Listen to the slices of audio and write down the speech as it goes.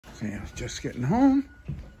Sam's just getting home.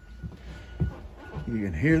 You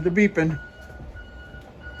can hear the beeping.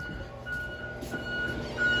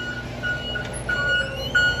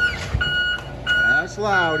 That's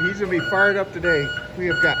loud. He's gonna be fired up today. We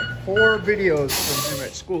have got 4 videos from him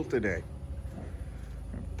at school today.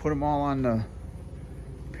 Put them all on the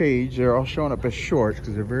page. They're all showing up as shorts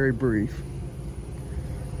because they're very brief.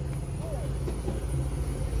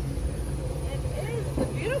 It is a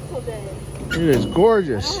beautiful day. It is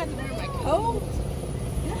gorgeous. I don't have to wear my coat.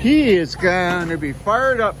 He is gonna be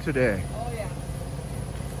fired up today. Oh yeah.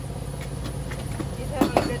 He's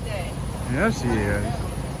having a good day. Yes, he is.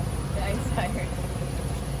 Yeah, he's tired.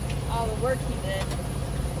 All the work he did.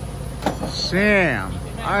 Sam,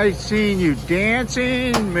 I seen you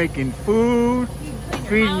dancing, making food,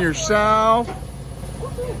 feeding yourself.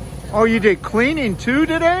 Oh, you did cleaning too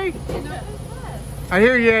today? I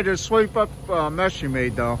hear you had to sweep up a mess you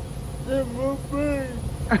made though. I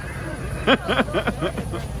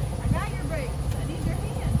got your brakes. I need your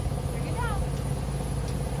hand. There you go.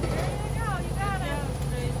 There you go. You got it.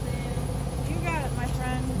 You got it, my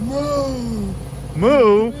friend. Moo!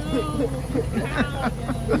 Moo?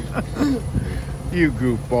 You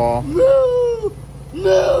goofball. No!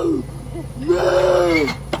 No! No!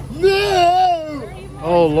 No!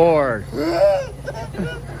 Oh, Lord. All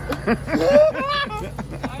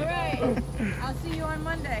right. I'll see you on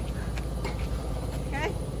Monday. Okay?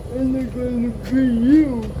 And it's gonna be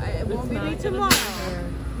you. It won't be me tomorrow.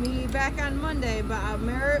 Me back on Monday, but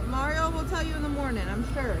Mario will tell you in the morning, I'm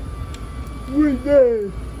sure. What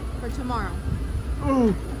day? For tomorrow.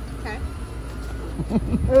 Oh, Okay?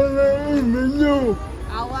 and I even know.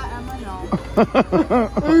 I'll let Emma know.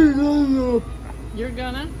 I don't know. You're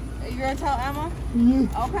gonna tell Emma?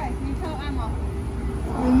 Yeah. Okay, you tell Emma.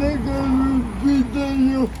 And it's gonna be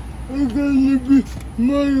Daniel. It's gonna be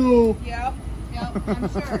Mario. Yep, I'm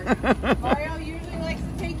sure. Mario usually likes to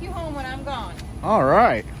take you home when I'm gone. All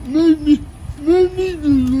right. Maybe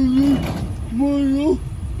Mario.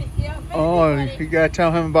 Yep, Oh, buddy. you gotta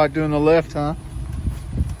tell him about doing the lift, huh?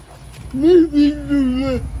 Maybe do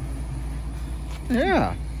that.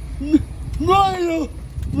 Yeah. Mario.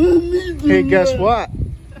 Maybe do Hey, guess that. what?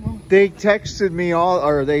 They texted me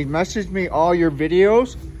they messaged me all your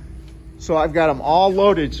videos. So I've got them all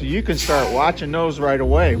loaded so you can start watching those right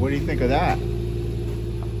away. What do you think of that?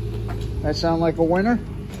 That sound like a winner?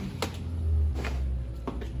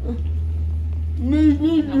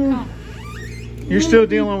 Maybe do. You're still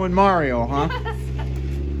dealing with Mario, huh?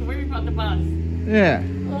 Worry about the bus. Yeah.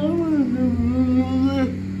 I want to do that.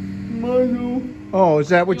 Mario. Oh, is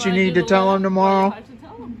that what you need to tell him tomorrow? I should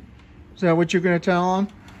tell him. Is that what you're going to tell him?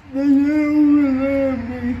 They never let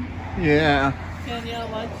me. Yeah. Danielle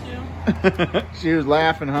wants you. She was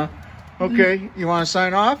laughing, huh? Okay, you want to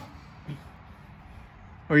sign off?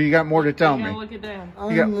 Or you got more to tell You gotta me? look at Dad.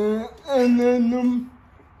 You got- And then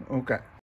Okay.